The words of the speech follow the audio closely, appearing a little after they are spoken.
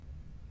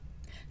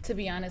To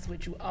be honest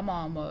with you, I'm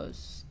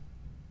almost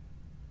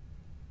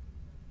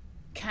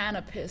kind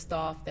of pissed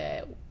off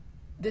that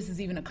this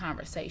is even a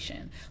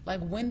conversation. Like,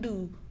 when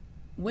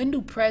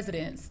do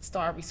presidents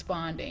start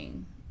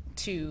responding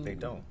to? They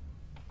don't.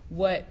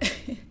 What?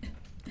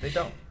 They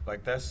don't.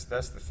 Like, that's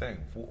the thing.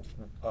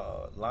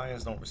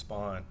 Lions don't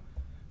respond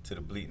to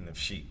the bleating of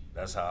sheep.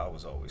 That's how I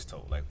was always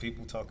told. Like,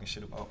 people talking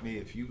shit about me.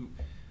 If you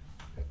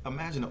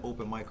imagine an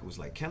open mic was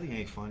like, Kelly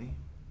ain't funny.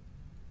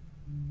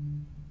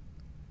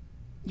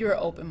 You're an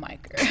open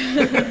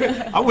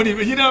micer. I wouldn't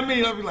even, you know what I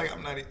mean? I'd be like,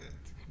 I'm not even,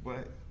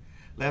 what?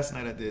 Last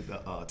night I did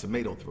the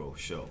Tomato Throw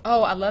show.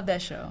 Oh, I love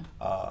that show.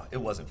 It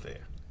wasn't fair.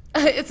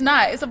 It's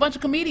not. It's a bunch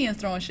of comedians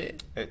throwing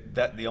shit.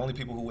 That the only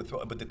people who would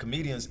throw, but the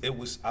comedians,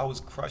 I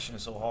was crushing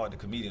so hard. The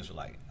comedians were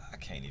like, I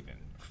can't even,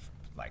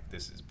 like,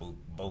 this is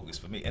bogus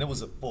for me. And it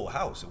was a full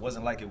house. It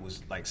wasn't like it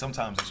was like,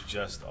 sometimes it's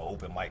just an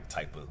open mic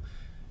type of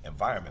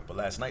environment. But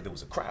last night there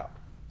was a crowd.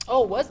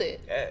 Oh, was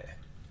it? Yeah.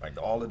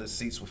 Like, all of the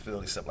seats were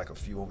filled except like a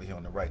few over here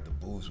on the right. The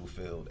booths were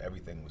filled.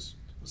 Everything was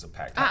a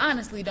packed house. I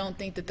honestly don't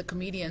think that the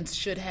comedians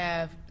should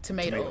have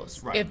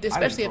tomatoes, right.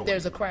 Especially if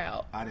there's a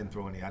crowd. I didn't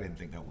throw any. I didn't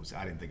think it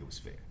was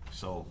fair.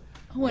 So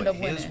who ended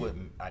up here's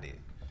winning? what I did.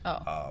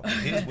 Oh.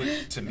 Here's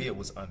what, to me, it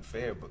was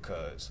unfair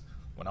because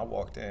when I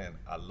walked in,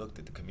 I looked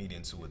at the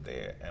comedians who were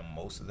there, and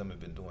most of them had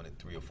been doing it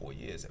 3 or 4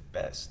 years at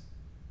best,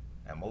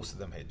 and most of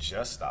them had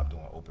just stopped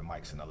doing open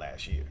mics in the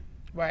last year.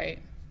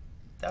 Right.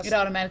 It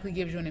automatically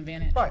gives you an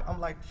advantage. Right. I'm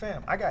like,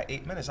 fam, I got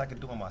 8 minutes I could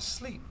do in my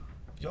sleep.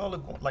 Y'all are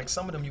going, like,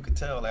 some of them you could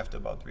tell after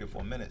about 3 or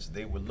 4 minutes,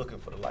 they were looking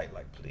for the light,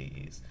 like,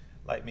 please,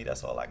 light me,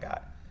 that's all I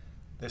got.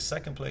 The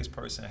second place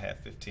person had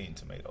 15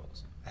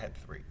 tomatoes. I had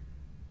 3.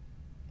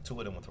 2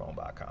 of them were thrown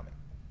by a comic.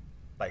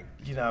 Like,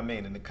 you know what I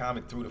mean? And the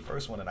comic threw the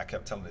first one, and I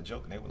kept telling the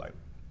joke, and they were like,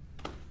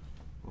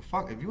 well,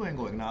 fuck, if you ain't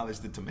gonna acknowledge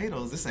the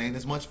tomatoes, this ain't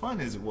as much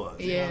fun as it was.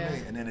 You know what I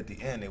mean? And then at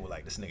the end, they were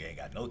like, this nigga ain't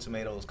got no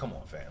tomatoes. Come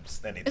on, fam.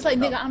 It's like,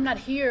 nigga, I'm not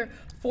here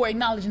for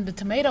acknowledging the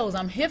tomatoes.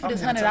 I'm here for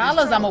this $100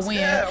 I'm gonna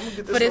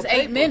win for this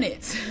 8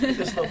 minutes.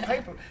 This little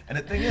paper. And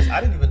the thing is,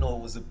 I didn't even know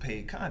it was a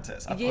paid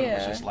contest. I thought it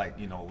was just like,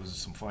 you know, it was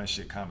some fun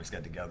shit. Comics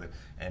got together,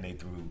 and they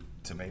threw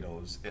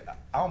tomatoes.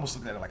 I almost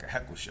looked at it like a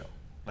heckle show.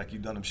 Like,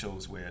 you've done them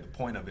shows where the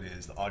point of it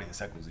is the audience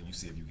heckles, and you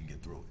see if you can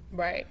get through it.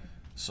 Right.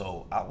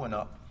 So I went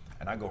up,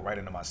 and I go right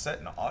into my set,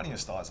 and the audience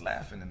starts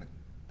laughing, and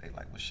they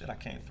like, well, shit, I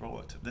can't throw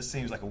it. This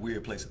seems like a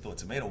weird place to throw a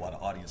tomato while the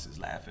audience is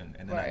laughing.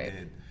 And then I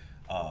did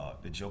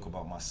the joke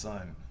about my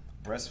son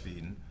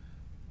breastfeeding,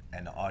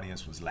 and the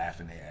audience was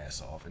laughing their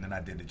ass off. And then I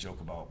did the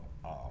joke about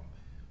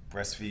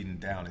breastfeeding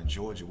down in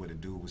Georgia where the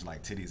dude was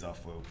like, titties up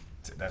for,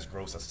 that's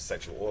gross, that's a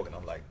sexual organ.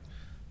 I'm like,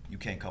 you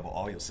can't cover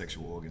all your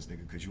sexual organs,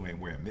 nigga, because you ain't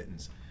wearing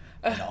mittens.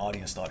 And the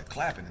audience started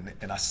clapping,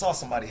 and I saw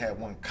somebody had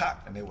one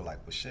cocked, and they were like,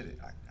 well, shit,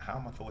 how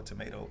am I throw a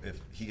tomato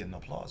if he get an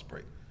applause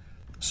break?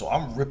 So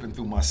I'm ripping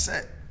through my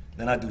set.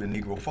 Then I do the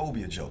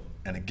negrophobia joke.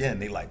 And again,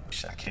 they like,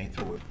 shit, I can't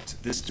throw it.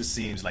 This just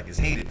seems like it's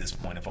hate at this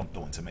point if I'm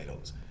throwing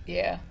tomatoes.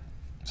 Yeah.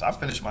 So I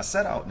finished my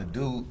set out, and the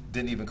dude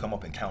didn't even come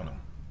up and count them.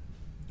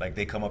 Like,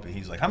 they come up, and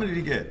he's like, how many did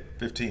he get?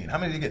 15. How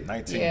many did he get?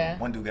 19. Yeah.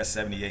 One dude got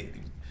 78.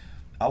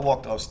 I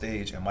walked off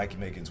stage, and Mikey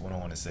Makins went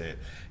on and said,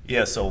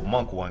 yeah, so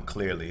Monk won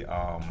clearly.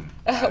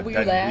 Were you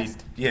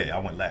last? Yeah, I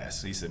went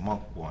last. So he said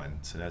Monk won,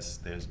 so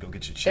there's go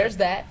get your check. There's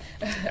that.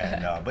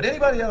 And, but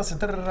anybody else, and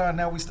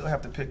now we still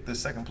have to pick the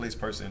second place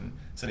person.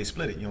 So they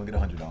split it. You don't get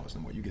 $100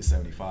 no more. You get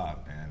 75,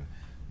 and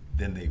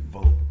then they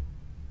vote.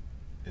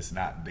 It's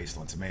not based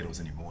on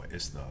tomatoes anymore.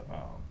 It's the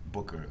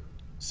Booker,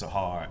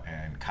 Sahar,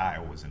 and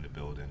Kyle was in the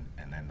building,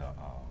 and then the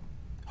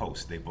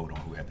host. They vote on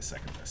who had the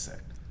second best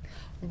set.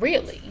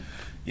 Really?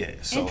 Yeah,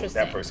 so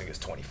that person gets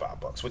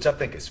 $25, which I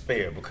think is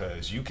fair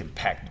because you can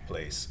pack the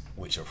place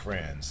with your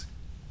friends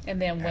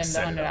and then win the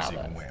 $100. So you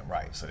can win,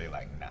 right? So they're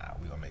like, nah,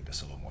 we're gonna make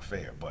this a little more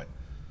fair. But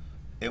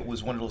it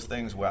was one of those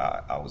things where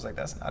I was like,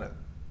 that's not a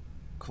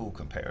cool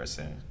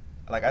comparison.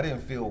 Like, I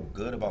didn't feel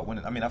good about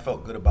winning. I mean, I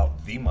felt good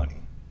about the money,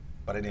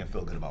 but I didn't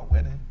feel good about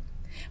winning.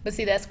 But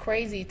see, that's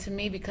crazy to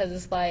me because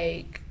it's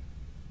like,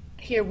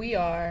 here we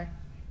are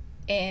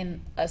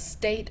in a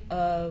state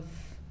of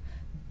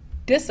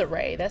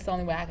disarray, that's the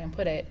only way I can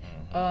put it,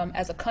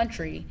 as a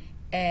country,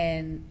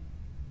 and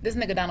this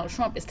nigga Donald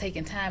Trump is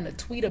taking time to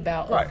tweet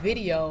about a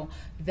video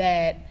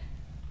that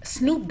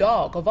Snoop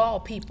Dogg, of all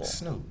people,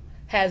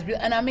 has,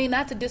 and I mean,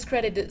 not to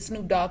discredit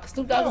Snoop Dogg,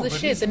 Snoop Dogg is the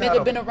shit. The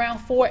nigga been around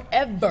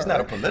forever. He's not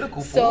a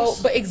political force.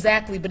 So, but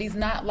exactly, but he's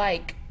not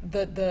like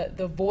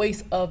the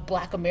voice of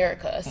Black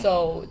America.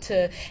 So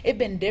it'd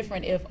been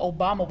different if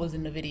Obama was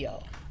in the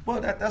video. Well,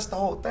 that's the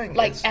whole thing.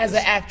 Like, as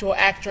an actual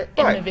actor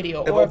in the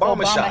video. Or if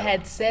Obama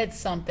had said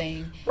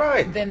something,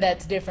 then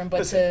that's different.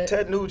 But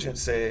Ted Nugent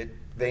said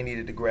they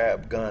needed to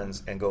grab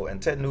guns and go. And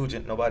Ted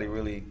Nugent, nobody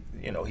really,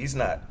 he's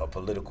not a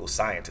political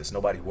scientist.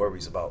 Nobody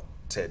worries about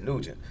Ted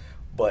Nugent.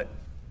 But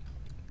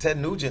Ted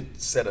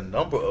Nugent said a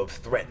number of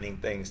threatening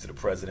things to the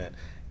president,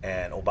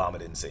 and Obama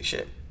didn't say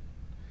shit.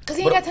 Because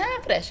he ain't got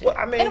time for that shit. Well,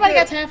 I mean, anybody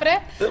got time for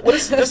that?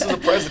 This is a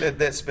president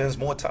that spends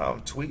more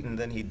time tweeting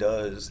than he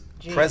does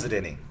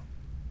presidenting.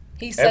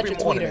 He's such Every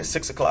a morning tweeter. at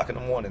 6 o'clock in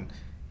the morning,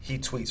 he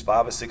tweets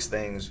 5 or 6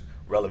 things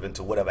relevant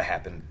to whatever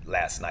happened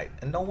last night,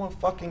 and no one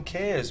fucking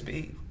cares,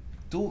 B.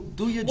 Do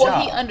your job.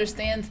 Well, he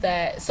understands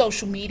that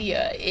social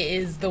media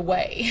is the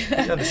way. He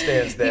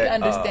understands that. He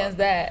understands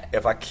that.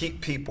 If I keep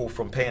people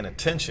from paying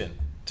attention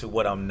to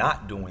what I'm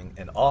not doing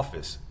in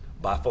office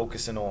by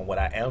focusing on what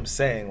I am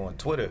saying on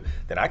Twitter,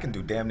 then I can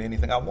do damn near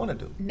anything I want to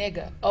do.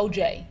 Nigga,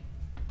 OJ.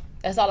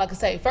 That's all I can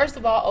say. First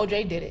of all,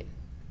 OJ did it.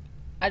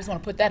 I just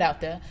want to put that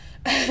out there.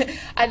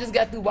 I just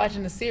got through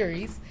watching the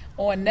series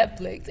on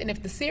Netflix, and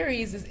if the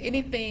series is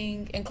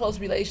anything in close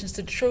relations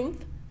to the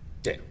truth,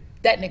 Yeah.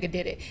 that nigga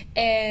did it.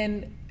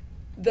 And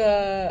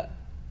the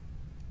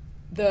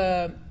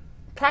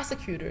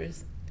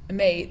prosecutors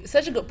made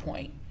such a good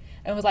point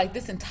and was like,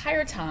 this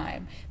entire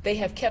time they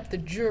have kept the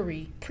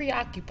jury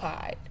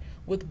preoccupied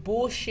with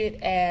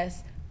bullshit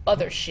ass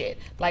other shit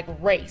like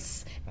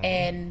race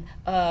and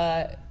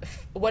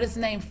what is his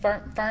name,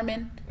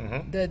 Furman,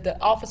 the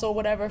officer or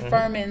whatever,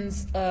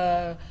 Furman's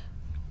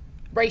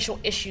racial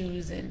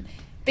issues and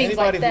things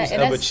Anybody like that. who's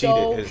And ever that's cheated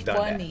so has done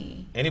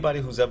funny. that. Anybody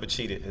who's ever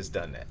cheated has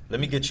done that.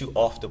 Let me get you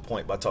off the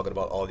point by talking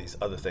about all these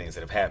other things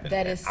that have happened.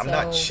 That is I'm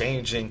not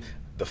changing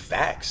the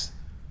facts,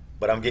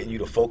 but I'm getting you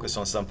to focus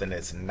on something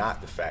that's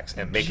not the facts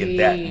and making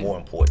that more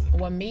important.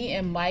 When me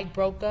and Mike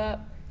broke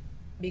up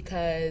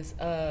because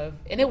of,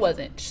 and it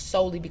wasn't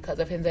solely because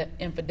of his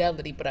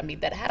infidelity, but I mean,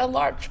 that had a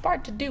large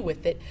part to do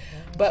with it.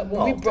 But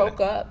when we broke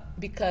up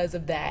because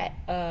of that,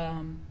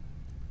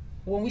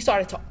 when we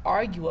started to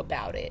argue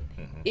about it,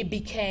 it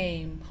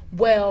became,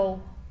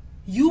 well,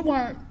 you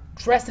weren't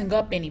dressing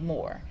up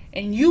anymore,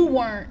 and you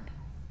weren't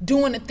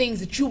doing the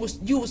things that you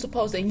were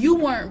supposed to, and you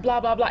weren't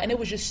blah blah blah, and it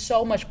was just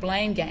so much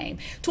blame game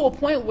to a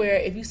point where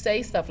if you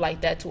say stuff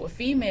like that to a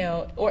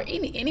female or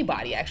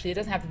anybody, actually, it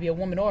doesn't have to be a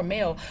woman or a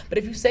male, but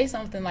if you say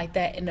something like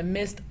that in the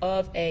midst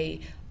of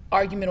a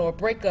argument or a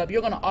breakup,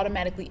 you're going to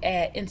automatically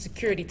add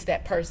insecurity to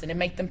that person and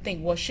make them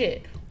think, well,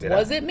 shit,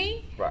 was it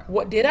me? Right.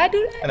 What did I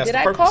do that? Did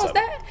I cause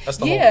that? That's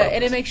the whole yeah, purpose.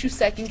 and it makes you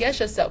second guess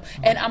yourself.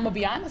 And I'm gonna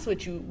be honest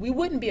with you, we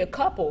wouldn't be a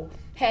couple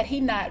had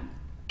he not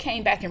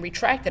came back and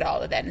retracted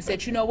all of that and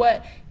said, you know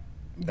what?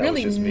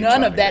 Really, just me none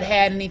trying of to that get out.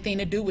 had anything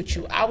to do with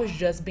you. I was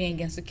just being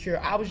insecure.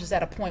 I was just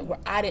at a point where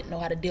I didn't know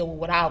how to deal with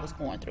what I was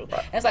going through.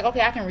 Right. And it's like, okay,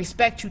 I can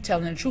respect you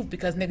telling the truth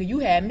because, nigga, you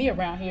had me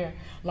around here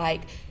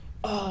like,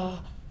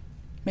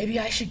 maybe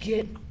I should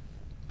get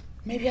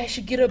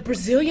a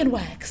Brazilian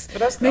wax.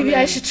 Maybe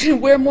I should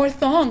wear more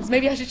thongs.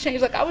 Maybe I should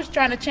change. Like, I was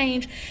trying to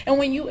change. And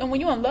when you're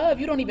in love,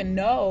 you don't even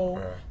know.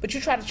 Right. But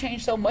you try to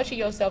change so much of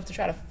yourself to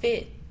try to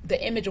fit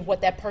the image of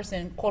what that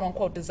person, quote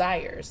unquote,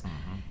 desires.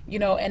 You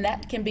know, and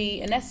that can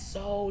be, and that's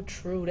so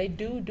true. They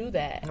do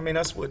that. I mean,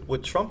 that's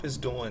what Trump is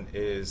doing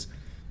is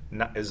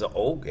an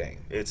old game.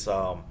 It's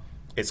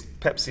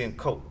Pepsi and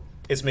Coke.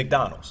 It's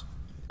McDonald's.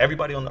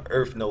 Everybody on the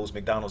earth knows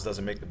McDonald's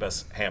doesn't make the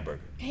best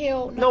hamburger.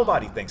 Hell no.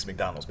 Nobody thinks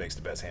McDonald's makes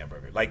the best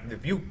hamburger. Like,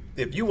 if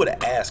you were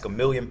to ask 1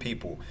 million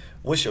people,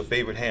 what's your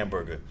favorite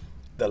hamburger,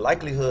 the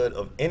likelihood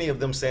of any of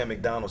them saying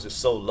McDonald's is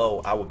so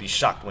low, I would be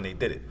shocked when they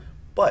did it.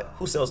 But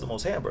who sells the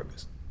most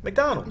hamburgers?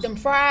 McDonald's. Them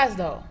fries,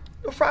 though.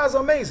 The fries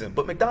are amazing,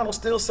 but McDonald's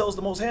still sells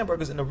the most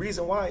hamburgers, and the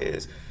reason why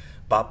is,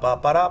 ba ba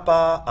ba da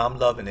ba, I'm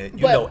loving it.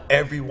 You know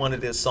every one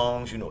of their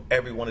songs, you know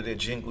every one of their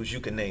jingles. You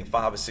can name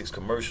 5 or 6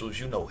 commercials.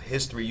 You know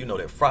history. You know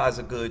their fries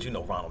are good. You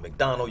know Ronald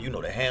McDonald. You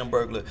know the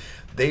Hamburglar.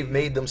 They've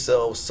made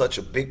themselves such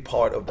a big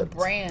part of the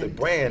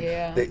brand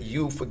yeah. that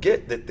you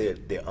forget that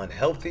they're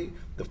unhealthy.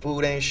 The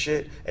food ain't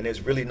shit, and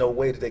there's really no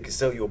way that they can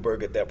sell you a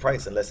burger at that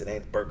price unless it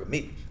ain't burger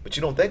meat. But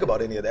you don't think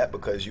about any of that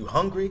because you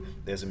hungry.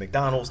 There's a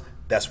McDonald's.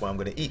 That's where I'm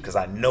going to eat because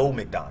I know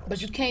McDonald's.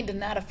 But you can't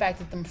deny the fact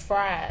that them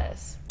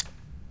fries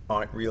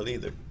aren't real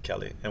either,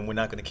 Kelly. And we're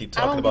not going to keep I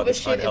don't talking about give a this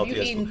shit if unhealthy.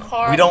 you eating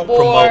We don't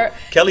promote. cardboard,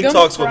 Kelly them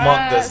Talks with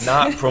Monk fries. does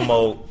not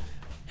promote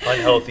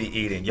unhealthy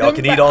eating. Y'all Them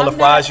can fri- eat all the I'm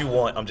fries not- you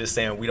want. I'm just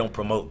saying we don't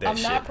promote that I'm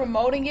shit. not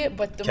promoting it,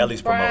 but the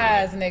Kelly's promoting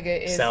fries, it.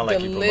 nigga, is Sound like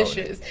you promoting it.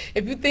 delicious.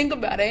 If you think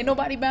about it, ain't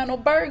nobody buying no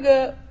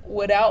burger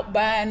without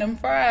buying them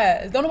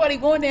fries. Don't nobody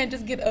go in there and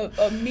just get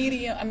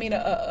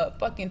a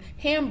fucking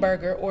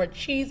hamburger or a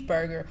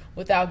cheeseburger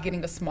without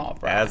getting a small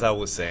fry. As I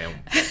was saying,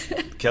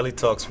 Kelly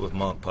Talks with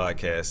Monk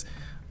podcast,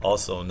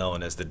 also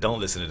known as the Don't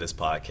Listen to This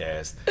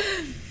podcast,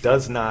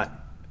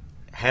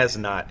 has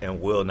not,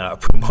 and will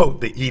not promote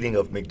the eating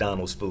of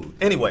McDonald's food.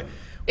 Anyway.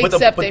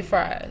 Except they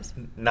fries.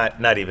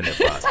 Not even their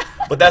fries.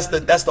 But that's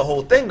the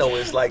whole thing, though,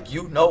 is like,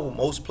 you know,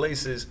 most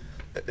places,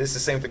 it's the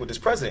same thing with this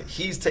president.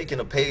 He's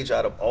taking a page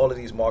out of all of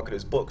these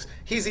marketers' books.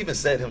 He's even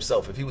said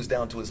himself, if he was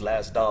down to his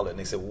last dollar and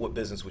they said, well, what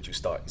business would you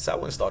start? He said, I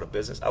wouldn't start a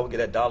business. I would get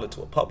that dollar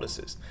to a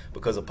publicist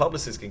because a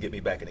publicist can get me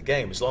back in the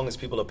game. As long as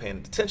people are paying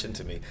attention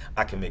to me,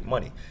 I can make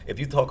money. If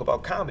you talk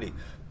about comedy,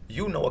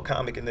 you know a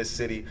comic in this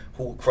city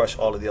who will crush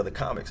all of the other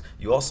comics.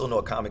 You also know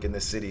a comic in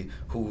this city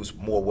who's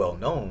more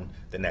well-known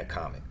than that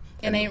comic.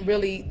 And ain't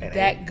really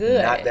that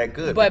good. Not that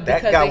good. But that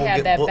because guy they will have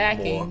get that booked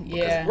backing, more because,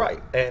 yeah.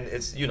 right. And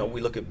it's, you know,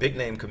 we look at big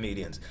name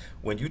comedians.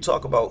 When you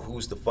talk about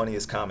who's the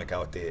funniest comic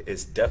out there,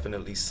 it's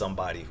definitely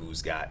somebody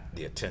who's got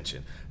the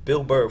attention.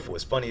 Bill Burr, for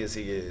as funny as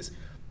he is,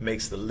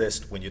 makes the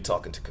list when you're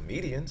talking to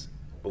comedians.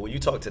 But when you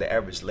talk to the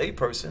average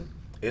layperson,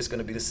 it's going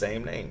to be the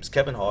same names: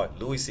 Kevin Hart,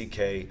 Louis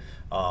C.K.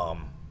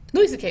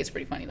 Louis C.K. is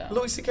pretty funny though.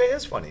 Louis C.K.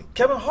 is funny.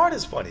 Kevin Hart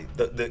is funny.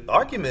 The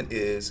argument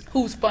is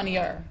who's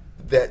funnier.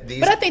 That these,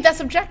 but I think that's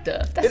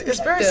subjective. It's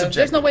very subjective.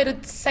 There's no way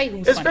to say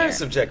who's It's funnier. very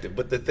subjective.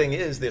 But the thing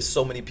is, there's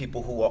so many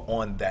people who are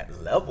on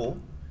that level,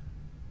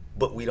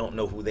 but we don't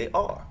know who they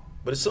are.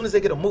 But as soon as they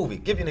get a movie,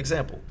 give you an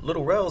example.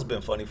 Lil Rel's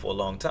been funny for a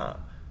long time.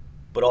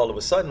 But all of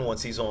a sudden,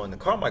 once he's on the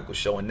Carmichael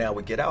show and now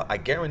we Get Out, I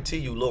guarantee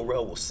you Lil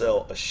Rel will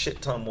sell a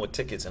shit ton more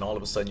tickets, and all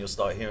of a sudden you'll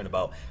start hearing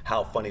about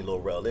how funny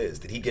Lil Rel is.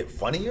 Did he get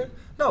funnier?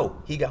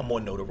 No, he got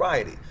more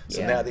notoriety.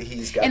 So now that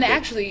he's got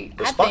actually,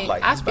 the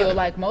spotlight, I feel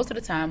like most of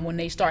the time when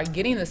they start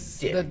getting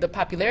the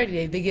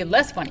popularity, they get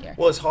less funnier.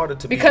 Well, it's harder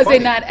to because be funny.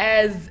 they're not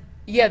as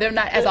they're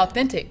not as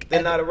authentic.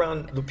 They're not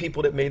around the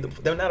people that made them.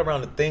 They're not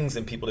around the things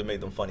and people that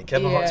made them funny.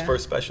 Kevin Hart's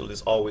first special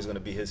is always going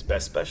to be his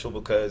best special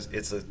because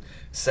it's a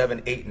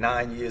 7, 8,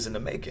 9 years in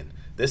the making.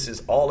 This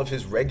is all of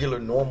his regular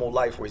normal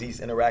life where he's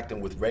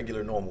interacting with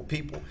regular normal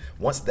people.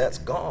 Once that's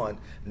gone,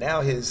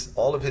 now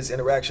all of his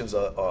interactions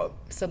are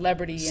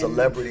celebrity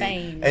and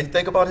fame. And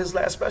think about his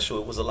last special.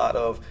 It was a lot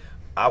of.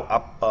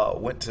 I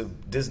went to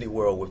Disney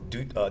World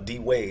with D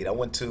Wade. I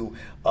went to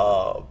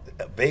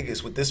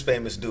Vegas with this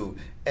famous dude.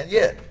 And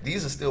yeah,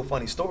 these are still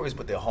funny stories,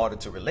 but they're harder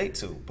to relate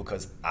to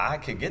because I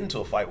could get into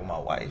a fight with my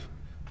wife.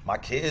 My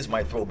kids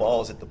might throw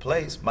balls at the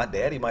place. My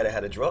daddy might have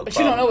had a drug problem. But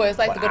you don't know what it's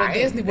like to go to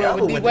Disney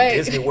World with D Wade. I went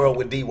to Disney World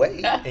with D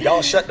Wade, and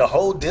y'all shut the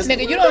whole Disney.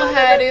 Nigga, you don't know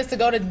how it is to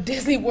go to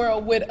Disney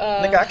World with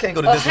nigga, I can't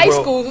go to Disney high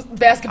World. School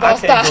basketball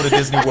star. I can't go to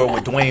Disney World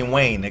with Dwayne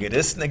Wayne, nigga.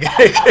 This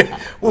nigga,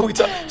 what we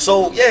talking?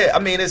 So yeah, I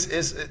mean,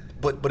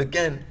 but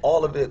again,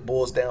 all of it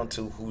boils down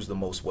to who's the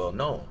most well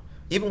known.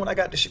 Even when I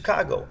got to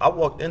Chicago, I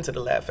walked into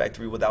the Laugh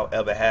Factory without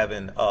ever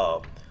having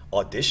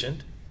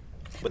auditioned.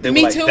 But they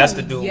were like, that's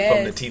the dude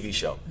from the TV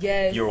show.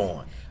 Yes. You're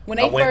on. When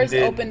they first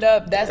opened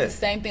up, that's the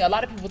same thing. A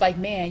lot of people was like,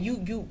 man,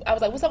 I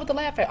was like, what's up with the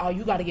Laugh Factory? Oh,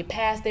 you got to get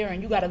past there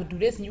and you got to do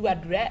this and you got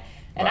to do that.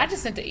 And I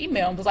just sent the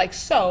email and was like,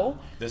 so,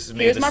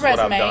 here's my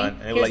resume,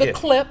 here's a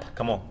clip.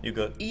 Come on, you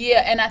good.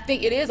 Yeah, and I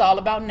think it is all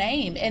about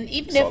name. And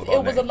even if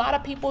it was a lot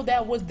of people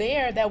that was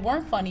there that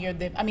weren't funnier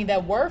than,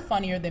 that were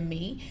funnier than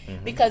me,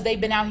 because they've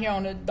been out here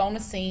on the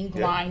scene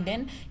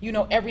grinding,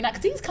 every night.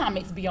 Because these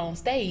comics be on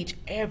stage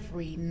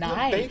every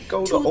night. They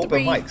go to 2, open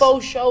 3, mics.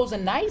 4 shows a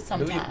night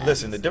sometimes.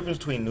 Listen, the difference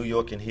between New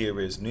York and here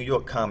is New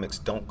York comics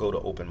don't go to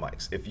open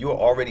mics. If you're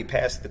already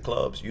past the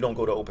clubs, you don't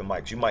go to open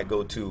mics. You might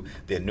go to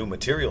their new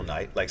material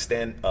night, like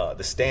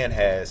the Stand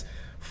has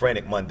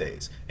Frantic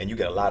Mondays, and you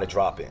get a lot of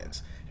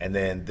drop-ins. And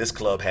then this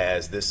club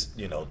has this,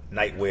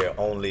 night where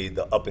only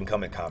the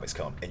up-and-coming comics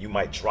come, and you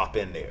might drop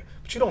in there.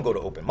 But you don't go to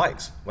open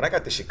mics. When I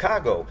got to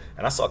Chicago,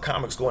 and I saw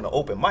comics going to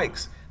open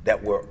mics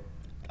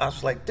I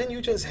was like, didn't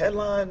you just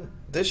headline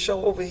this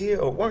show over here?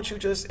 Or weren't you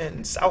just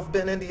in South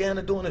Bend,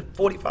 Indiana doing it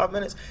 45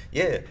 minutes?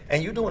 Yeah,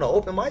 and you doing an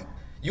open mic?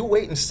 You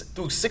waiting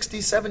through 60,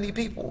 70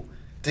 people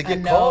to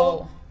get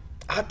called?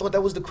 I thought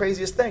that was the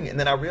craziest thing. And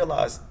then I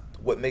realized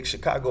what makes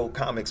Chicago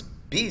comics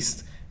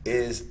beast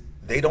is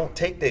they don't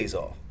take days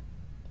off.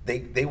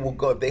 They will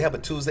go, if they have a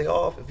Tuesday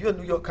off, if you're a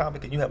New York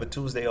comic and you have a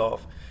Tuesday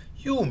off,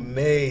 you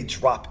may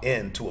drop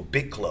into a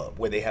big club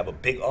where they have a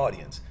big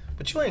audience,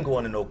 but you ain't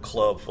going to no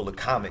club full of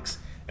comics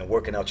and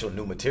working out your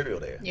new material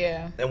there.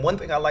 Yeah. And one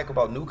thing I like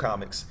about new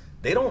comics,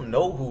 they don't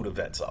know who the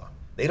vets are.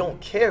 They don't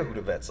care who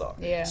the vets are.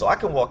 Yeah. So I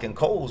can walk in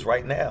Kohl's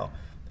right now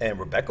and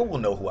Rebecca will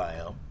know who I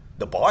am.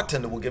 The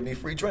bartender will give me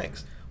free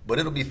drinks. But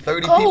it'll be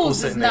 30 people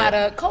sitting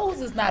there.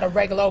 Kohl's is not a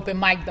regular open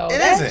mic though. It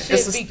that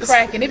isn't. Shit be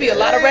cracking. It'd be a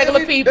lot of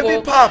regular people.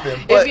 It'd be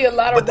popping. It'd be a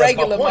lot of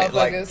regular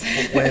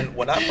motherfuckers. Like,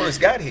 when I first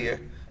got here,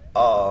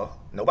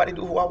 nobody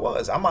knew who I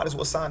was. I might as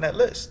well sign that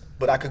list.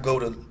 But I could go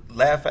to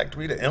Laugh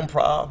Factory, to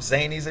Improv,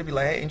 Zanies. They'd be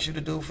like, hey, ain't you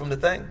the dude from the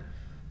thing?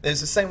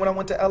 It's the same when I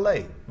went to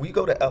LA. We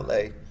go to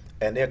LA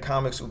and there are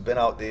comics who've been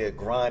out there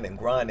grinding.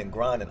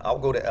 I'll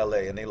go to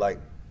LA and they like,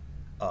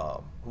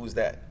 who's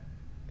that?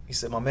 He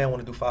said, my man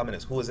want to do 5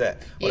 minutes. Who is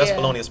that? Well, that's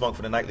Felonious Monk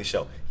for the Nightly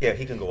Show. Yeah,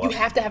 he can go up. You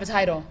have to have a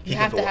title. You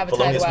have to have a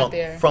title out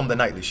there. From the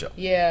Nightly Show.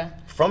 Yeah.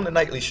 From the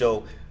Nightly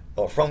Show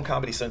or from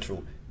Comedy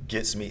Central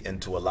gets me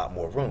into a lot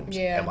more rooms.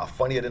 Yeah. Am I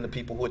funnier than the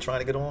people who are trying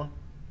to get on?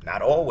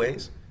 Not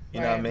always. You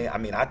know what I mean? I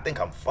mean, I think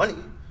I'm funny,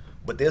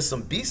 but there's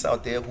some beasts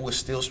out there who are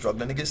still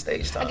struggling to get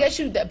stage time. I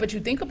guess but you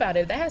think about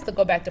it, that has to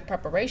go back to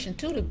preparation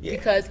too,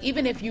 because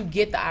even if you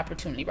get the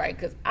opportunity, right?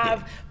 Because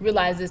I've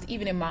realized this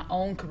even in my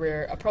own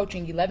career,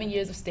 approaching 11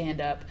 years of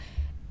stand-up,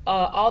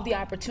 all the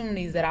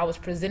opportunities that I was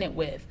presented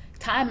with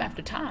time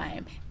after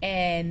time,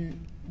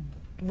 and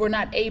we're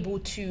not able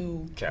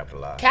to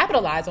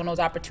capitalize on those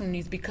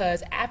opportunities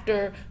because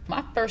after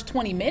my first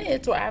 20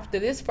 minutes or after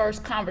this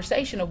first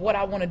conversation of what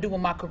I want to do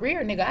with my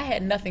career, nigga, I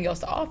had nothing else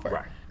to offer.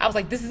 Right. I was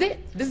like, this is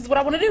it. This is what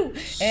I want to do.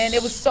 And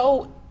it was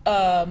so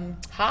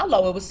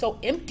hollow. It was so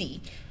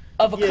empty.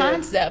 of a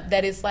concept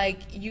that is like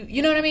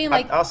you know what I mean?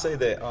 Like I'll say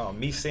that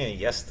me saying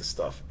yes to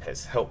stuff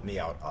has helped me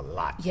out a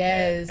lot.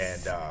 Yes.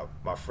 And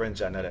my friend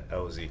Janetta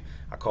Elzy,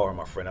 I call her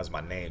my friend. That's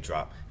my name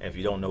drop. And if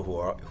you don't know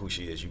who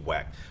she is, you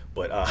whack.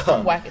 But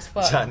I'm whack as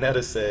fuck.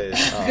 Janetta says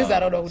because I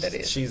don't know who that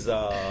is. She's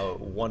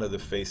one of the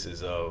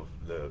faces of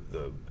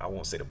the I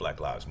won't say the Black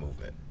Lives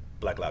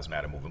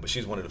Matter movement, but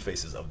she's one of the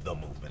faces of the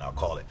movement, I'll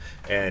call it.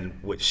 And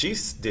what she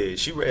did,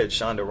 she read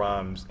Shonda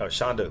Rhimes, not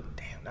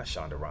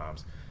Shonda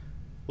Rhimes.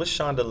 What's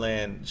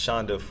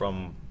Shonda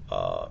from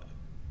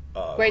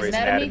Grey's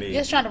Anatomy?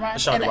 Yes, Shonda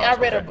Rhimes. And I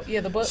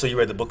read the book. So you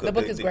read the book? The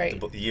book is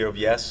great. The Year of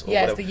Yes?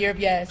 Yes, whatever. The Year of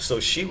Yes.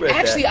 So she read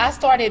Actually, I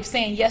started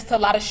saying yes to a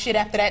lot of shit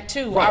after that,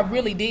 too. Right. I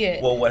really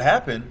did. Well, what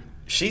happened,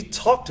 she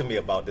talked to me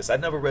about this. I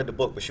never read the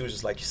book, but she was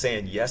just like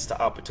saying yes to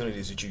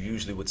opportunities that you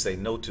usually would say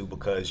no to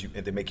because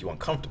they make you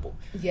uncomfortable.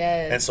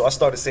 Yes. And so I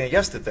started saying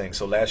yes to things.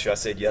 So last year I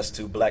said yes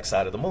to Black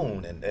Side of the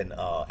Moon and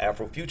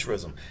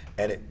Afrofuturism,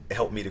 and it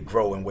helped me to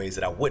grow in ways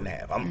that I wouldn't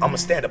have. I'm a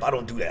stand-up, I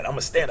don't do that. I'm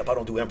a stand-up, I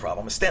don't do improv.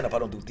 I'm a stand-up, I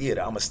don't do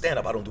theater. I'm a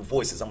stand-up, I don't do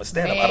voices. I'm a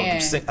stand-up,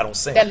 I don't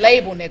sing. That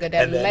label, nigga, that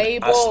and then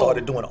label. I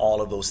started doing all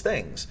of those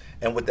things.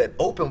 And what that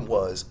opened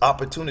was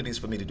opportunities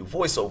for me to do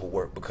voiceover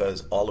work,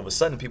 because all of a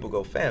sudden people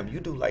go, fam, you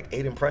do like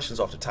 8 impressions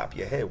off the top of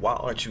your head. Why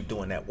aren't you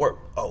doing that work?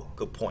 Oh,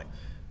 good point.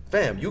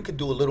 Fam, you could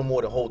do a little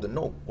more to hold the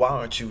note. Why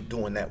aren't you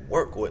doing that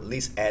work, or at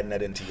least adding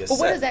that into your set?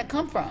 But where does that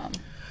come from?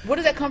 Where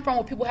does that come from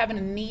with people having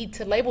a need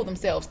to label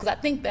themselves? Because I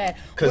think that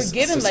we're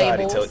given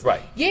labels,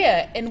 right?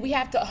 Yeah, and we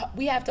have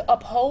to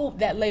uphold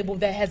that label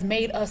that has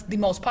made us the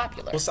most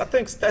popular. Well, so I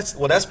think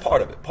that's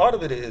part of it. Part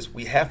of it is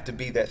we have to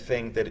be that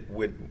thing that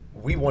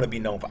we want to be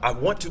known for. I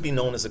want to be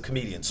known as a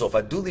comedian. So if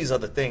I do these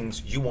other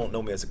things, you won't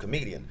know me as a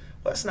comedian.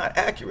 Well, that's not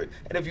accurate.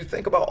 And if you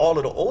think about all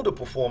of the older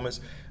performers,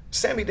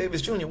 Sammy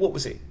Davis Jr., what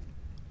was he?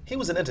 He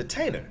was an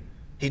entertainer.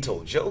 He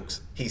told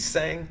jokes, he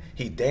sang,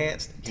 he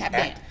danced, he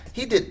acted.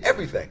 He did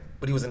everything,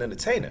 but he was an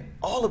entertainer.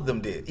 All of them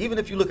did. Even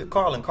if you look at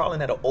Carlin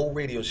had an old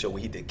radio show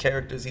where he did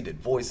characters, he did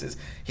voices,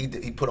 he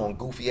put on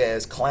goofy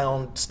ass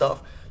clown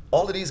stuff.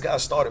 All of these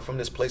guys started from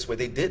this place where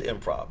they did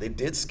improv, they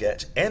did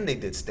sketch, and they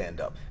did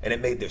stand-up. And it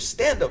made their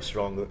stand-up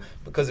stronger,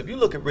 because if you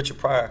look at Richard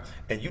Pryor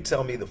and you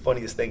tell me the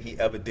funniest thing he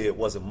ever did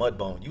wasn't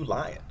Mudbone, you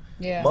lying.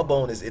 Yeah.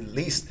 Mudbone is at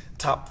least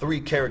top 3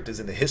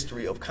 characters in the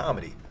history of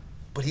comedy,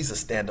 but he's a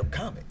stand-up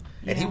comic.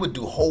 And he would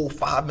do whole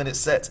 5-minute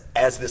sets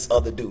as this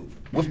other dude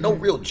with no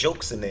real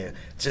jokes in there.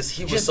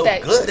 He was so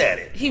good at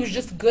it. He was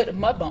just good at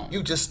Mudbone.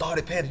 You just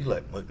started panicking. You're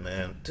like, look,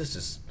 man,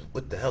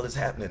 what the hell is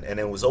happening? And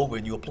it was over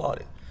and you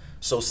applauded.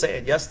 So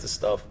saying yes to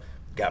stuff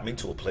got me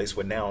to a place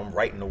where now I'm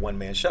writing a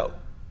one-man show.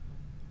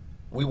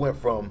 We went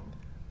from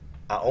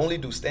I only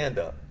do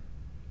stand-up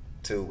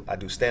to I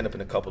do stand-up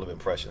in a couple of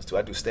impressions to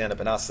I do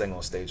stand-up and I sing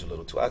on stage a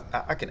little too.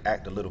 I can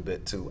act a little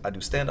bit too. I do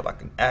stand-up, I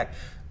can act,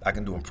 I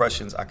can do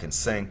impressions, I can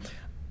sing.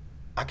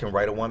 I can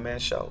write a one-man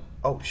show.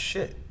 Oh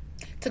shit!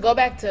 To go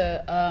back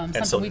to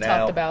something we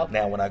talked about.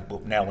 Now when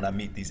I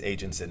meet these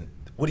agents and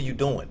what are you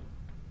doing?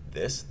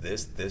 This.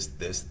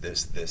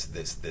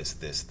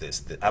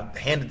 I've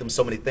handed them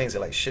so many things. They're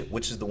like, shit,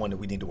 which is the one that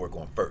we need to work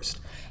on first?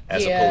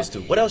 As opposed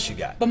to, what else you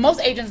got? But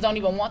most agents don't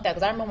even want that,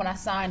 because I remember when I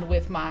signed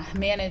with my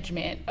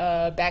management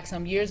back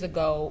some years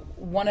ago,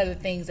 one of the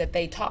things that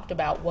they talked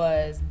about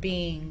was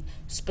being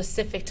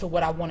specific to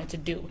what I wanted to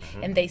do.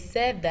 Mm-hmm. And they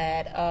said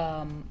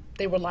that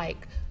they were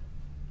like,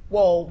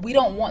 well, we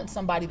don't want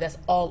somebody that's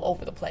all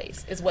over the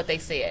place, is what they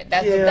said.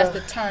 That's the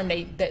term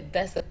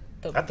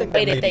that's the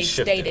way that they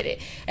stated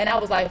it. And I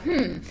was like,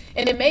 And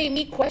it made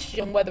me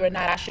question whether or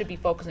not I should be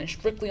focusing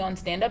strictly on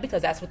stand-up,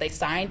 because that's what they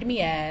signed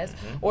me as,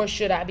 or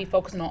should I be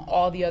focusing on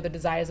all the other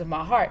desires of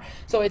my heart?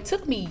 So it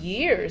took me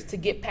years to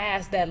get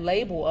past that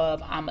label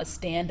of I'm a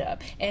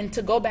stand-up. And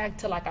to go back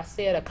to, like I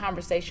said, a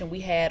conversation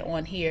we had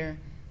on here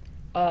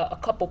a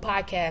couple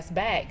podcasts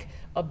back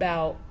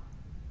about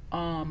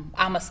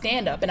I'm a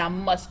stand-up and I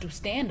must do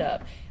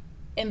stand-up.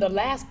 In the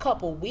last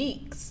couple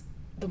weeks,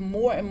 the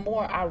more and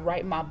more I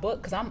write my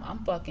book, because I'm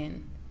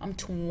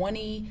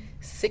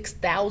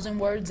 26,000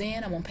 words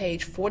in. I'm on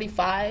page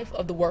 45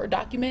 of the Word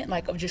document,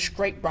 like of just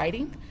straight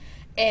writing.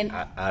 And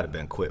I'd have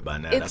been quit by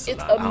now. That's a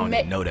lot. I don't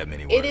even know that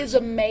many words. It is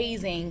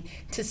amazing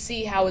to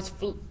see how it's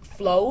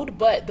flowed,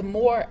 but the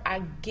more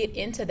I get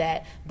into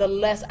that, the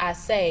less I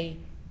say,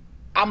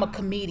 I'm a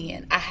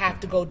comedian, I have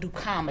to go do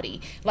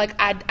comedy. Like,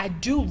 I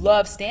do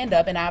love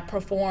stand-up, and I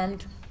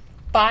performed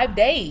 5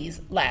 days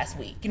last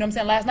week. You know what I'm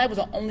saying? Last night was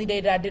the only day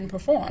that I didn't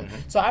perform.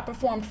 So I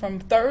performed from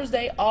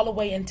Thursday all the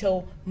way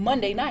until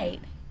Monday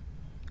night.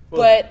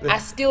 But I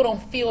still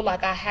don't feel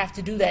like I have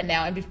to do that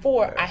now. And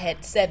before, I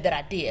had said that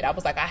I did. I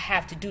was like, I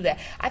have to do that.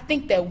 I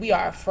think that we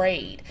are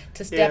afraid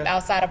to step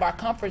outside of our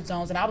comfort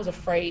zones, and I was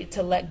afraid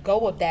to let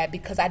go of that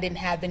because I didn't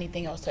have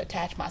anything else to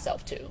attach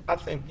myself to. I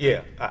think,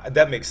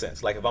 that makes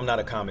sense. Like, if I'm not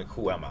a comic,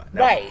 who am I?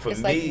 Now, right.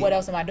 It's me, like, what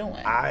else am I doing?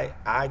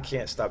 I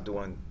can't stop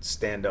doing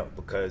stand-up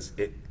because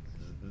it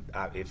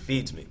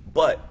feeds me.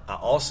 But I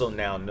also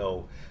now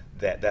know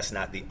that that's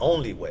not the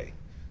only way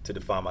to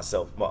define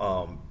myself.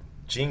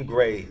 Jean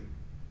Grae,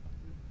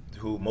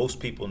 who most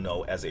people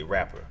know as a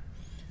rapper,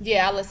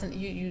 Yeah, I listened.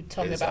 You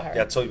told me about her.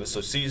 Yeah, I told you.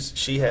 So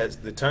she has,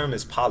 the term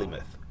is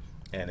polymath,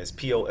 and it's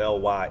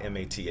Polymath,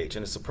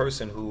 and it's a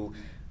person who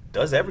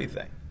does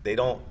everything. They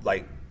don't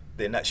like,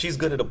 they're not. She's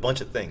good at a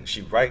bunch of things.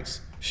 She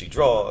writes, she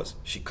draws,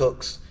 she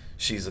cooks.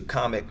 She's a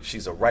comic.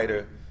 She's a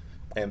writer,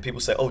 and people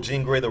say, "Oh,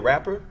 Jean Grey the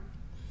rapper,"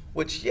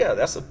 which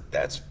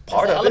that's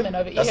part of it.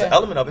 That's an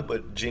element of it.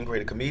 But Jean Grey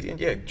the comedian,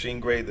 Jean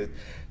Grey the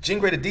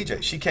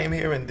DJ. She came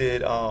here and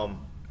did.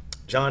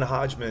 John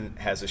Hodgman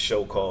has a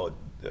show called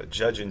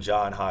Judge and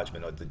John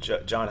Hodgman, or the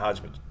John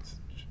Hodgman,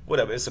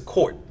 whatever. It's a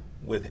court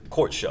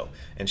show,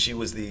 and she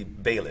was the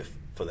bailiff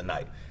for the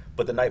night.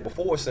 But the night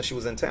before, since she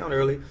was in town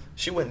early,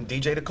 she went and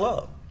DJ'd a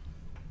club.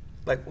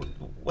 Like,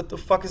 what the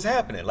fuck is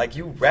happening? Like,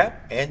 you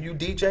rap and you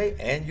DJ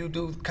and you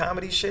do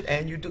comedy shit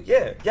and you do,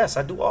 yes,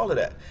 I do all of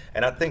that.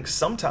 And I think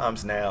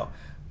sometimes now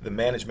the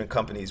management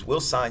companies will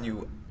sign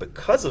you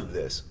because of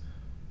this,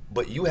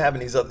 but you having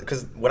these other,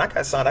 because when I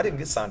got signed, I didn't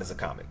get signed as a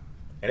comic.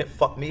 And it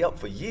fucked me up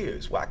for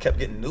years, where I kept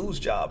getting news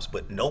jobs,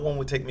 but no one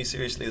would take me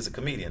seriously as a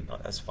comedian. Oh,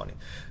 that's funny.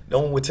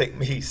 No one would take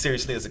me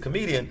seriously as a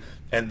comedian.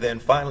 And then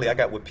finally I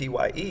got with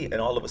PYE,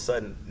 and all of a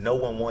sudden no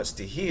one wants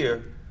to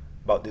hear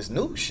about this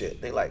news shit.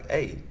 They like,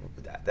 hey,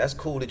 that's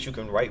cool that you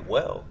can write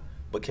well,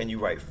 but can you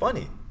write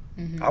funny?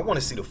 I want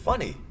to see the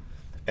funny.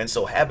 And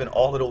so having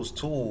all of those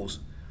tools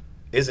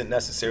isn't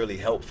necessarily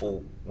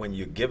helpful when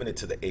you're giving it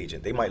to the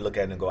agent. They might look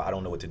at it and go, I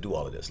don't know what to do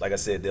all of this. Like I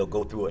said, they'll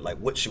go through it like,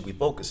 what should we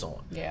focus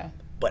on? Yeah.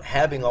 But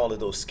having all of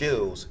those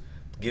skills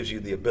gives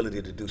you the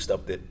ability to do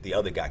stuff that the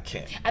other guy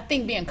can't. I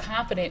think being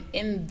confident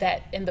in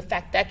the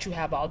fact that you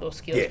have all those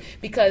skills. Yeah.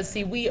 Because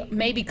see, we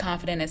may be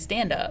confident as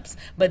stand-ups,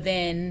 but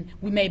then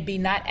we may be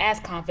not as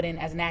confident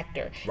as an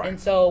actor. Right. And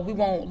so we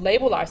won't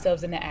label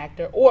ourselves an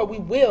actor, or we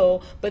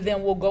will, but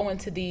then we'll go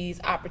into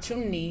these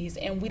opportunities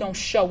and we don't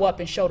show up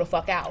and show the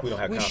fuck out. We don't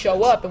have we confidence.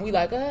 show up and we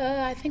like,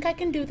 I think I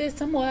can do this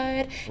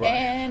somewhat, Right.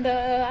 and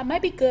I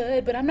might be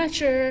good, but I'm not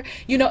sure.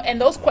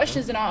 And those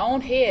questions in our own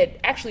head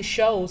actually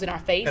shows in our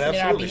face and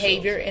in our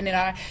behavior and in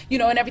our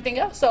and everything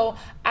else. So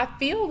I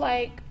feel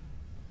like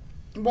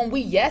when we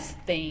yes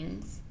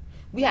things,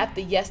 we have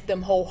to yes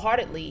them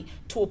wholeheartedly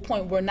to a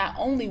point where not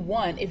only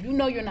one, if you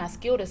know you're not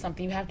skilled at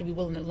something, you have to be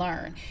willing to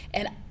learn.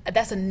 And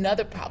that's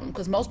another problem,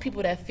 because most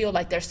people that feel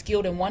like they're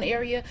skilled in one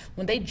area,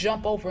 when they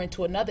jump over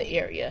into another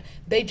area,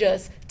 they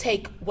just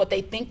take what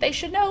they think they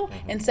should know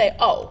and say,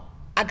 oh,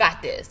 I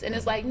got this. And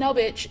it's like, no,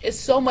 bitch, it's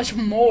so much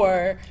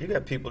more. You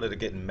got people that are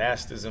getting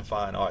masters in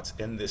fine arts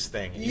in this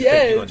thing. You Yes.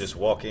 think you're going to just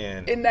walk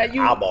in and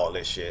eyeball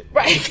this shit.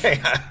 Right. You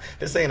can't,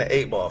 this ain't an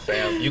 8-ball,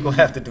 fam. You're going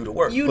to have to do the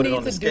work. You Put it need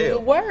on the to scale. do the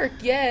work,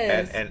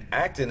 yes. And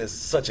acting is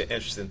such an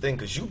interesting thing,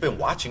 because you've been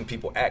watching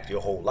people act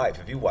your whole life.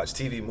 If you watch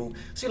TV, movies,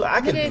 see, like,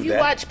 I can do that. If you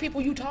watch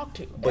people you talk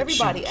to, But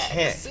everybody you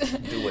acts.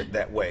 can't do it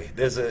that way.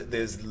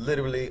 There's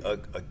literally a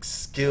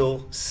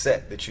skill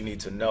set that you need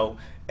to know.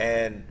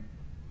 And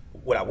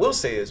what I will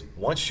say is,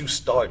 once you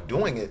start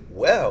doing it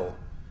well,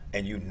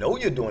 and you know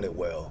you're doing it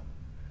well,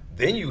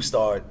 then you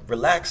start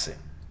relaxing.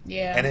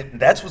 Yeah. And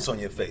that's what's on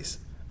your face.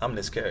 I'm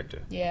this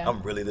character. Yeah.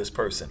 I'm really this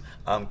person.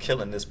 I'm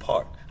killing this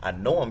part. I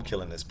know I'm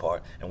killing this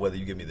part. And whether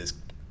you give me this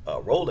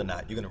role or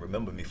not, you're going to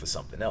remember me for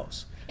something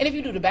else. And if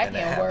you do the back And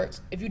that end work,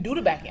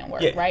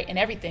 happens. Yeah. right, and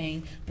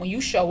everything, when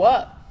you show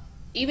up,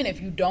 even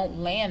if you don't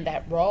land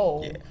that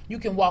role, you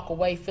can walk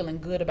away feeling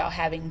good about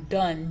having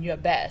done your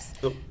best.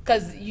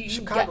 Because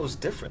Chicago's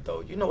different,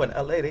 though. In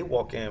LA, they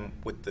walk in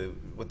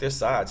with their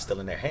sides still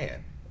in their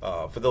hand.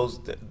 For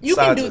those you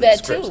sides can do of that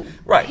the scripts. too,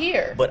 right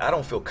here. But I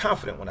don't feel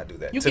confident when I do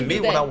that. To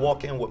me, when I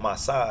walk in with my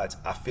sides,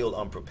 I feel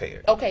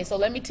unprepared. Okay, so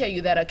let me tell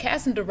you that a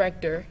casting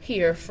director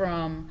here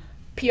from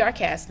PR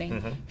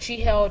Casting,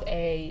 she held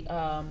a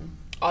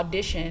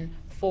audition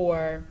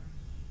for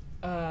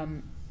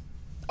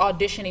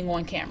auditioning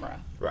on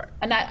camera. Right.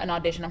 Not an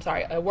audition, I'm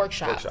sorry, a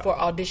workshop for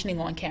auditioning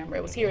on camera.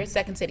 It was here at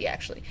Second City,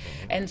 actually.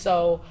 And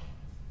so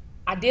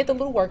I did the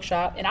little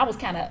workshop, and I was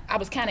kind of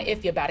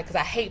iffy about it, because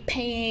I hate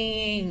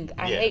paying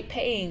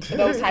for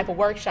those type of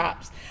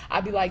workshops.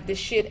 I'd be like, this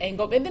shit ain't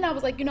go. And then I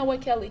was like, you know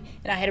what, Kelly?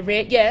 And I had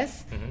read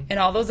Yes and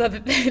all those other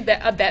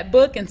that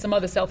book and some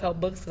other self-help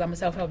books, because I'm a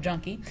self-help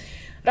junkie.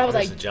 But I was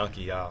like, a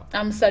junkie, y'all.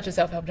 I'm such a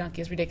self-help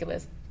junkie. It's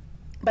ridiculous.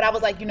 But I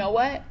was like, you know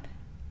what?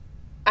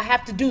 I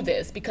have to do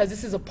this, because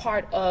this is a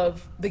part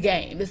of the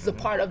game. This is a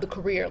part of the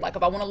career. Like,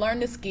 if I want to learn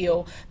this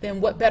skill, then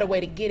what better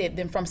way to get it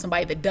than from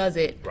somebody that does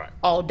it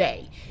all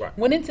day? Right.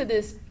 Went into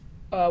this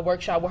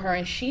workshop with her,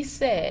 and she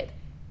said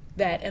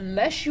that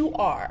unless you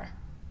are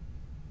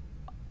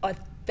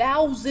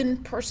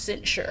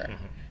 1,000% sure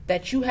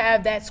that you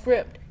have that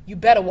script, you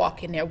better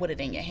walk in there with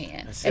it in your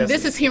hand. And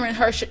this is hearing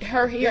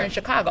her here in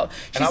Chicago.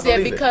 She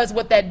said, because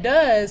what that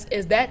does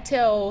is that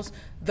tells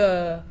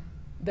the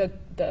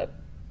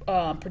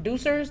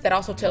producers, that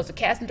also tells the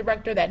casting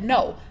director that,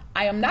 no,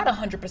 I am not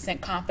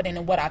 100% confident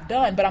in what I've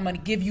done, but I'm going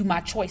to give you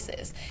my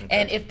choices. Okay.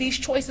 And if these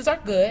choices are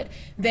good,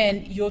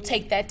 then you'll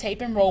take that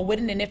tape and roll with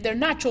it. And if they're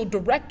not, you'll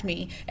direct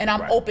me, and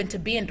I'm open to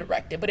being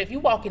directed. But if you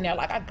walk in there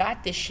like, I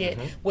got this shit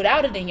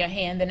without it in your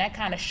hand, then that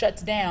kind of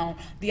shuts down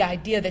the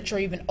idea that you're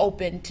even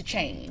open to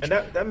change. And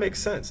that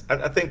makes sense.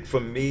 I think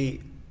for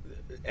me,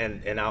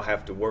 and I'll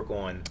have to work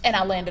on. And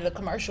I landed a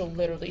commercial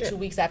literally 2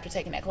 weeks after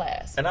taking that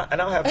class. And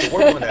I'll have to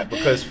work on that,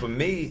 because for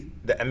me,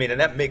 and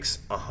that makes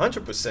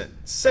 100%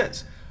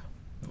 sense.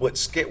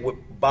 What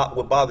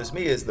bothers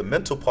me is the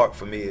mental part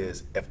for me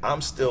is, if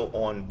I'm still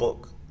on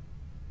book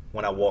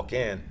when I walk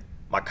in,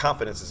 my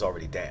confidence is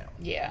already down.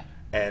 Yeah.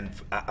 And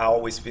I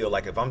always feel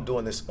like if I'm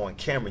doing this on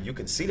camera, you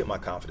can see that my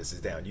confidence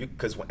is down.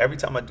 Because every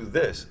time I do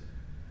this,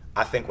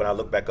 I think when I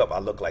look back up, I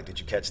look like, did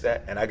you catch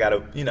that? And I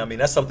gotta,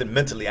 that's something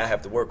mentally I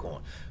have to work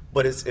on.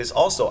 But it's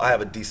also, I have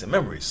a decent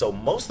memory. So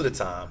most of the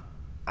time,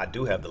 I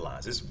do have the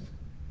lines.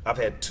 I've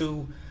had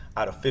 2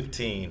 out of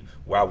 15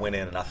 where I went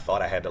in and I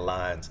thought I had the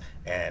lines,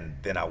 and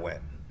then I went,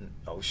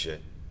 oh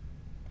shit.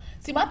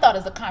 See, my thought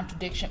is a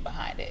contradiction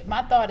behind it.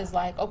 My thought is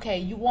like, okay,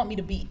 you want me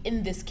to be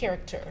in this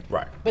character,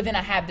 right? But then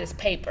I have this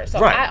paper. So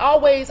right.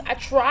 I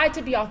try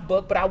to be off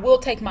book, but I will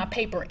take my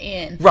paper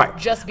in. Right.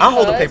 Just because I'll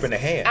hold the paper in the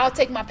hand. I'll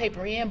take my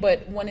paper in,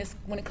 but when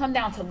it comes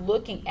down to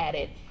looking at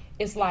it,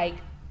 it's like,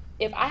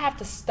 if I have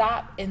to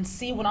stop and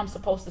see what I'm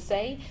supposed to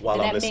say, then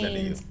that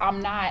means I'm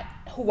not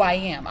who I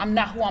am. I'm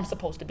not who I'm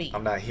supposed to be.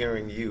 I'm not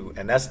hearing you.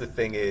 And that's the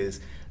thing is,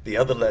 the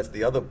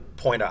other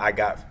pointer I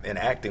got in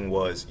acting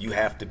was, you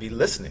have to be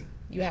listening.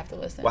 You have to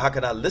listen. Well, how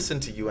can I listen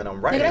to you and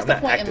I'm writing? That's I'm the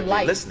not point actively in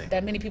life listening.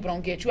 that many people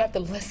don't get. You have to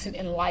listen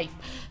in life.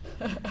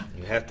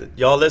 You have to.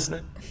 Y'all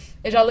listening?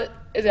 Is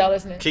y'all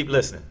listening? Keep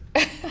listening.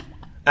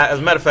 As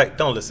a matter of fact,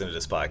 don't listen to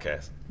this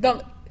podcast.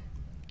 Don't.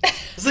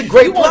 It's a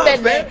great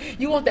plot, man.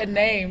 You want that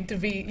name to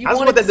be. I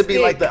want that to be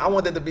like I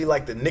want that to be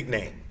like the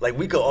nickname. Like,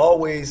 we could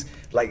always,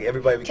 like,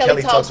 everybody.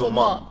 Kelly talks with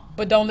Monk,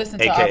 but don't listen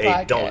to AKA, our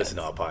podcast. Don't listen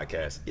to our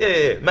podcast.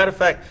 Yeah. Matter of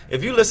fact,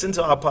 if you listen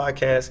to our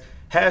podcast,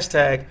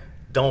 hashtag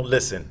don't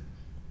listen.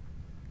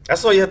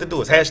 That's all you have to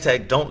do is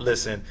hashtag don't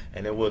listen,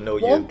 and then we'll know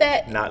you're Won't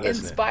that not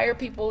listening. Inspire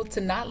people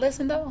to not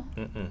listen though?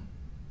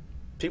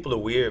 People are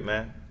weird,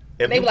 man.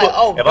 If they be like,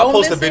 oh, if don't I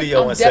post listen, a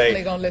video I'm and definitely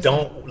say, gonna listen.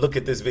 don't look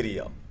at this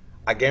video,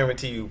 I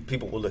guarantee you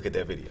people will look at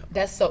that video.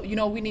 That's so.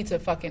 We need to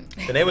fucking.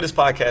 The name of this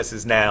podcast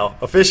is now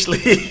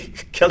officially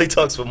Kelly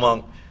Talks with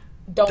Monk.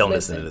 Don't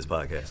listen to this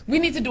podcast. We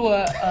need to do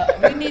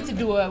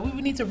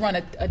we need to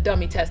run a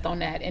dummy test on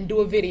that and do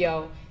a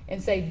video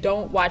and say,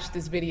 don't watch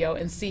this video,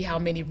 and see how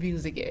many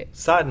views it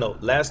gets. Side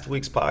note, last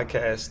week's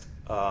podcast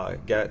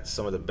got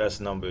some of the best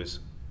numbers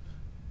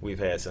we've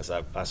had since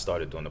I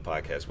started doing the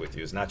podcast with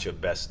you. It's not your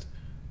best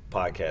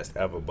podcast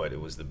ever, but it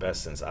was the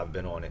best since I've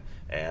been on it.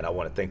 And I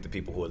want to thank the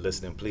people who are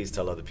listening. Please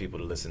tell other people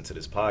to listen to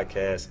this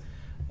podcast,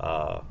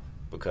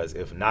 because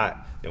if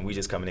not, then we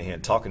just coming in here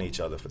and talking to each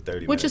other for 30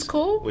 minutes. Which is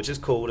cool. Which is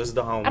cool. This is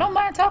the home. I don't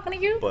mind talking to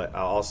you. But I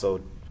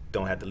also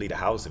don't have to leave the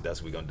house if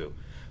that's what we're going to do.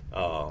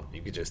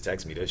 You could just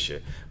text me this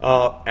shit.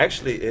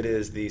 Actually, it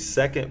is the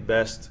second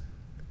best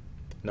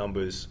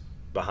numbers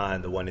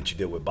behind the one that you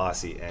did with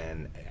Bossy,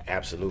 and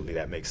absolutely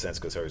that makes sense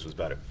because hers was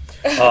better.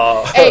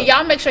 Hey,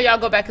 y'all make sure y'all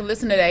go back and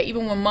listen to that.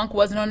 Even when Monk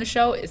wasn't on the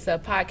show, it's a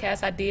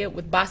podcast I did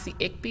with Bossy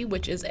Ickby,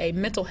 which is a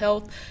mental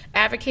health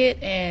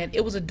advocate, and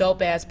it was a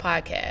dope-ass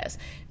podcast.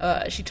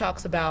 She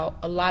talks about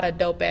a lot of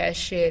dope-ass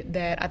shit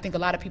that I think a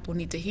lot of people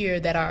need to hear,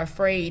 that are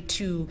afraid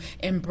to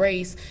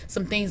embrace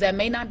some things that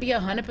may not be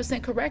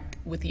 100% correct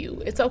with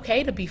you. It's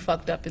okay to be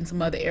fucked up in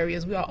some other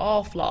areas. We are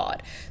all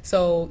flawed.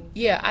 So,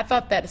 yeah, I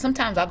thought that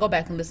sometimes I'll go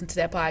back and listen to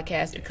that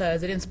podcast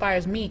because it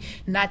inspires me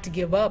not to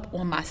give up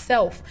on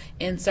myself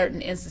in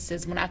certain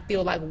instances when I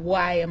feel like,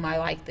 why am I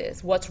like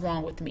this? What's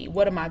wrong with me?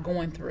 What am I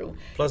going through?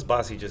 Plus,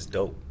 Bossy just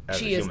dope as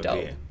she a is human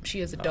dope. being.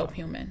 She is a dope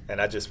human.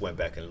 And I just went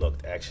back and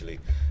looked, actually.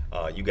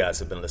 You guys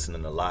have been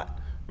listening a lot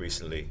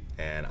recently,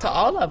 and to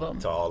all of them.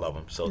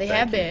 So they thank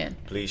have you. been.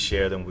 Please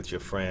share them with your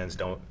friends.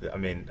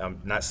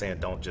 I'm not saying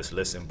don't just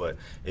listen, but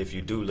if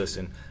you do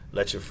listen,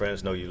 let your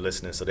friends know you're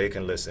listening so they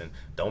can listen.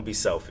 Don't be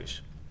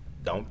selfish.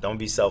 Don't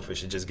be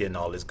selfish and just getting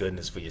all this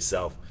goodness for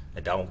yourself,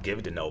 and don't give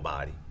it to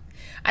nobody.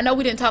 I know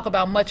we didn't talk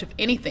about much of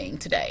anything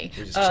today.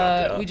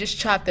 We just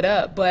chopped it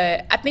up,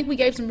 but I think we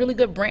gave some really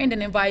good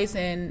branding advice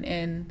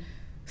and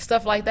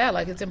stuff like that.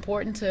 Like, it's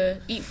important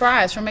to eat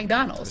fries from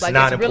McDonald's.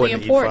 It's really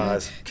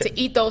important to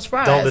eat those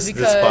fries. Don't listen to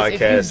this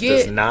podcast. If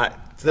you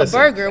get a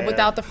burger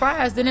without the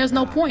fries, then there's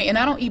no point. And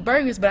I don't eat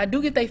burgers, but I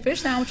do get they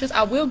fish sandwiches.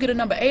 I will get a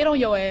number 8 on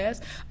your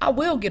ass. I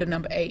will get a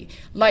number 8.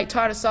 Light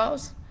tartar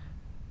sauce.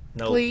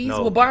 Please,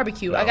 with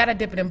barbecue. I gotta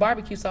dip it in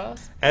barbecue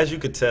sauce. As you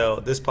could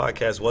tell, this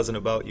podcast wasn't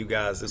about you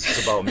guys. This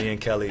was about me and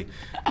Kelly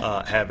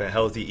having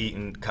healthy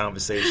eating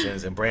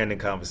conversations and branding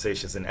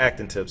conversations and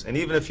acting tips. And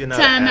even if you're not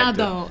an actor,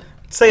 though.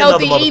 Say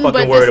healthy another eating, motherfucking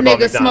but word this about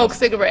nigga McDonald's. smokes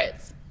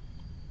cigarettes.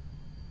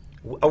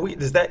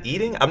 Is that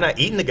eating? I'm not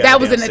eating the goddamn That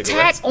was an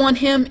cigarettes. attack on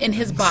him and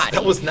his body.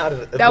 That was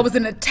not. That was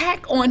an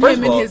attack on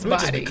him and his body. Let me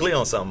just be clear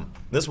on something.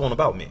 This wasn't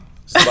about me.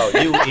 It's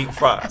about you eating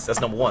fries. That's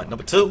number 1.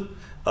 Number 2,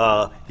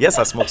 Yes,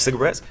 I smoke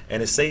cigarettes,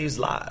 and it saves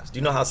lives. Do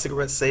you know how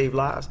cigarettes save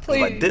lives? If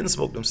I Please. didn't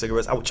smoke them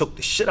cigarettes, I would choke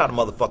the shit out of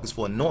motherfuckers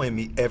for annoying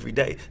me every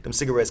day. Them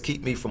cigarettes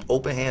keep me from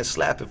open hand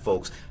slapping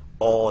folks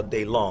all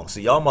day long. So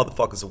y'all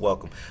motherfuckers are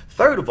welcome.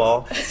 Third of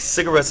all,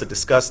 cigarettes are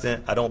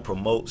disgusting. I don't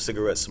promote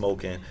cigarette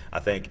smoking. I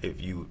think if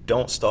you've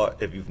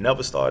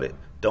never started,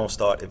 don't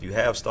start. If you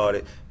have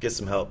started, get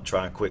some help.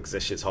 Try and quit, because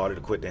that shit's harder to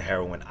quit than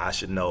heroin. I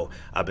should know.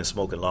 I've been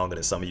smoking longer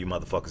than some of you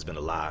motherfuckers been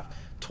alive.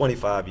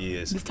 25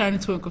 years. This turned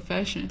into a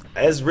confession.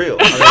 It's real.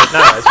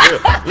 It's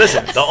real.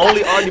 Listen, the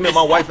only argument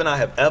my wife and I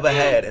have ever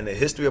had in the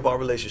history of our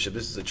relationship,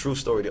 this is a true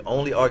story, the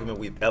only argument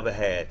we've ever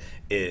had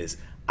is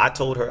I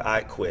told her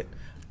I'd quit.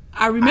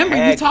 I remember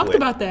you talked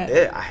about that.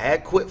 Yeah, I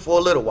had quit for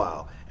a little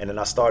while, and then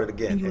I started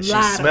again. You and she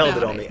lied smelled it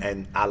about on me, it.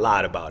 and I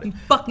lied about it. You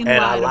fucking and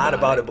lied I lied about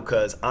about it. it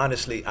because,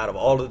 honestly, out of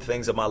all of the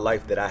things in my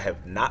life that I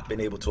have not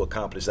been able to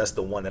accomplish, that's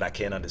the one that I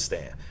can't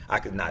understand. I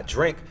cannot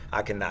drink.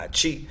 I cannot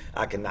cheat.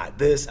 I cannot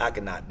this. I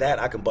cannot that.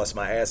 I can bust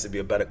my ass to be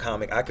a better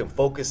comic. I can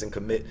focus and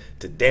commit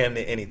to damn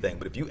near anything.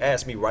 But if you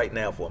ask me right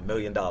now for $1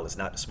 million not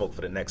to smoke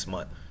for the next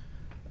month,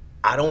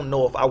 I don't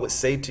know if I would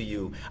say to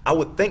you, I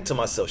would think to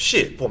myself,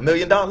 shit, for $1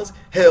 million?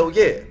 Hell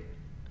yeah.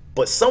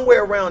 But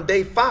somewhere around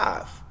day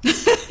 5,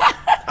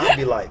 I'd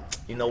be like,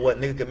 you know what,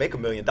 nigga can make $1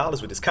 million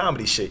with this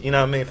comedy shit. You know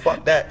what I mean?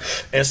 Fuck that.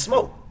 And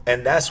smoke.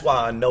 And that's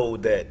why I know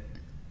that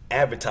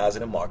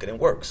advertising and marketing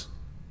works.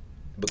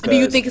 Because Do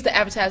you think it's the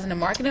advertising and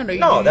marketing, or do you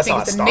that's think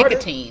how it's I the started.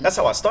 nicotine? That's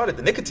how I started.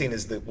 The nicotine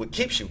is what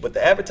keeps you. But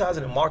the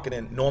advertising and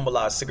marketing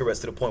normalized cigarettes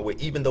to the point where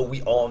even though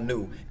we all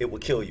knew it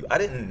would kill you. I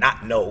didn't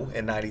not know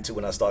in 92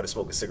 when I started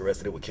smoking cigarettes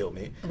that it would kill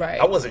me. Right.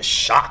 I wasn't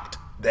shocked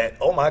that,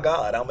 oh my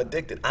God, I'm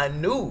addicted. I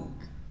knew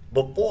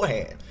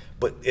beforehand.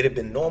 But it had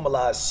been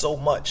normalized so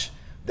much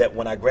that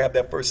when I grabbed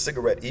that first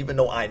cigarette, even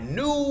though I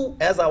knew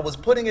as I was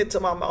putting it to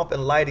my mouth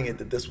and lighting it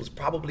that this was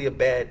probably a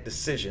bad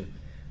decision,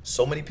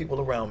 so many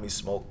people around me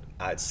smoked.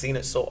 I'd seen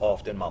it so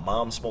often. My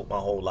mom smoked my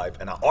whole life,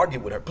 and I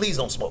argued with her, please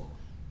don't smoke.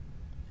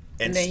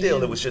 And then still,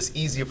 you- it was just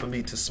easier for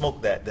me to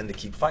smoke that than to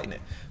keep fighting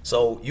it.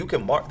 So you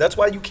can that's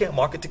why you can't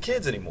market to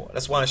kids anymore.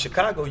 That's why in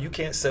Chicago, you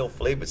can't sell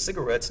flavored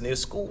cigarettes near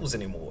schools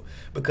anymore,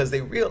 because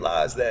they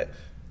realize that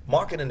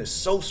marketing is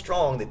so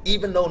strong that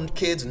even though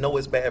kids know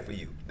it's bad for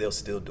you, they'll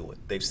still do it.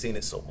 They've seen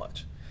it so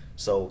much.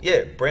 So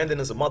yeah, Brandon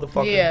is a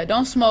motherfucker. Yeah,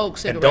 don't smoke And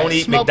cigarettes. don't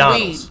eat smoke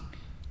McDonald's. weed.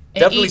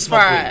 And Definitely eat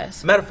smoke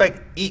fries. weed. Matter of fact,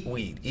 eat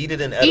weed. Eat it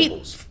in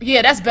edibles.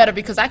 Yeah, that's better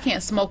because I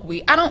can't smoke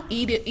weed. I don't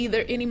eat it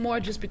either anymore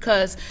just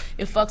because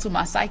it fucks with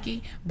my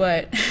psyche.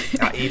 But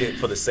I eat it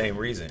for the same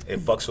reason.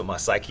 It fucks with my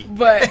psyche.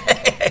 but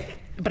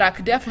I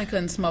definitely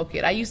couldn't smoke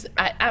it.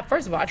 I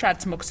first of all, I tried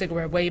to smoke a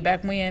cigarette way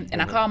back when,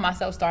 and I called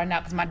myself starting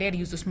out because my daddy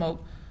used to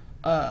smoke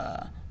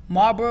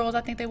Marlboros,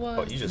 I think they was.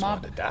 Oh, you just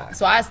wanted to die.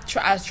 So I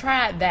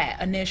tried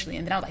that initially,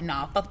 and then I was like,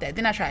 nah, fuck that.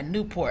 Then I tried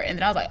Newport, and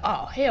then I was like,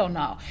 oh, hell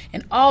no.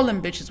 And all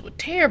them bitches were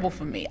terrible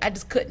for me. I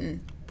just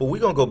couldn't. But we're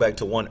going to go back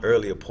to one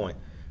earlier point.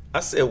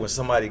 I said when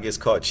somebody gets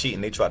caught cheating,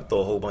 they try to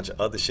throw a whole bunch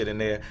of other shit in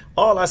there.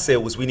 All I said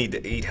was we need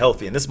to eat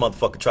healthy, and this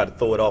motherfucker tried to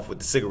throw it off with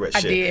the cigarette I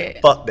shit.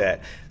 did. Fuck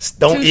that.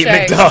 Don't eat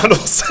Touche.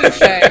 McDonald's.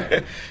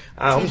 Touche.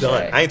 I'm Touche.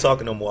 done. I ain't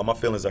talking no more. My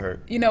feelings are hurt.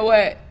 You know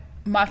what?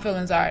 My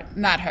feelings are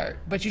not hurt,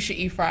 but you should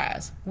eat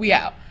fries. We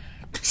out.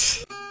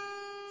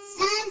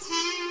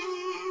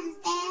 Sometimes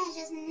there's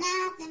just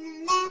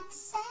nothing left to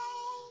say.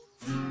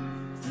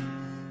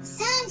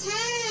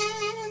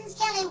 Sometimes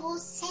Kelly will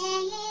say